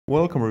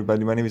Welcome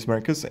everybody, my name is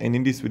Marcus, and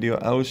in this video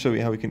I will show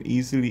you how we can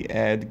easily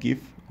add GIF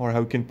or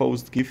how we can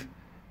post GIF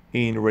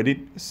in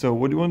Reddit. So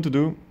what you want to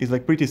do is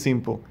like pretty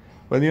simple.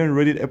 When you're in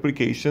Reddit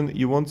application,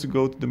 you want to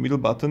go to the middle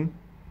button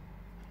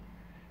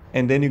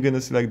and then you're gonna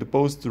select the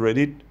post to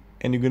Reddit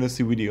and you're gonna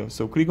see video.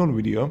 So click on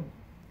video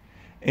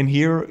and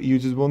here you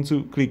just want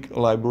to click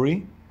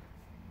library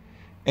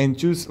and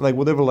choose like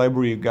whatever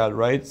library you got,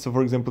 right? So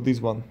for example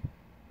this one.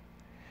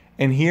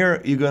 And here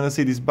you're gonna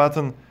see this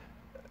button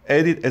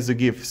edit as a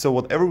GIF. So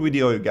whatever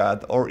video you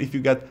got, or if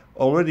you got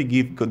already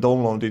GIF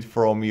downloaded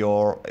from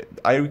your,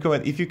 I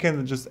recommend if you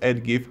can just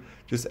add GIF,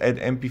 just add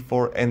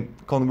MP4 and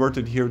convert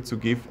it here to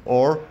GIF,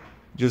 or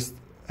just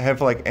have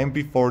like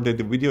MP4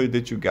 the video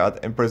that you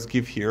got and press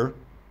GIF here,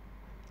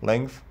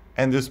 length,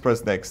 and just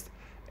press next.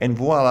 And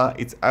voila,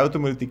 it's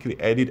automatically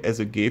added as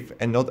a GIF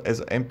and not as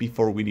an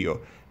MP4 video.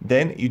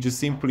 Then you just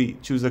simply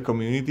choose a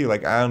community,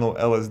 like I don't know,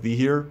 LSD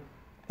here,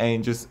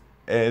 and just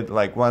add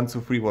like 1, 2,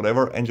 3,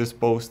 whatever, and just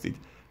post it.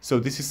 So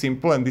this is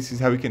simple and this is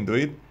how you can do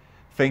it.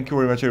 Thank you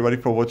very much everybody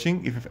for watching.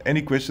 If you have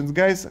any questions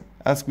guys,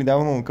 ask me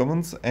down in the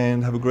comments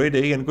and have a great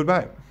day and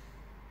goodbye.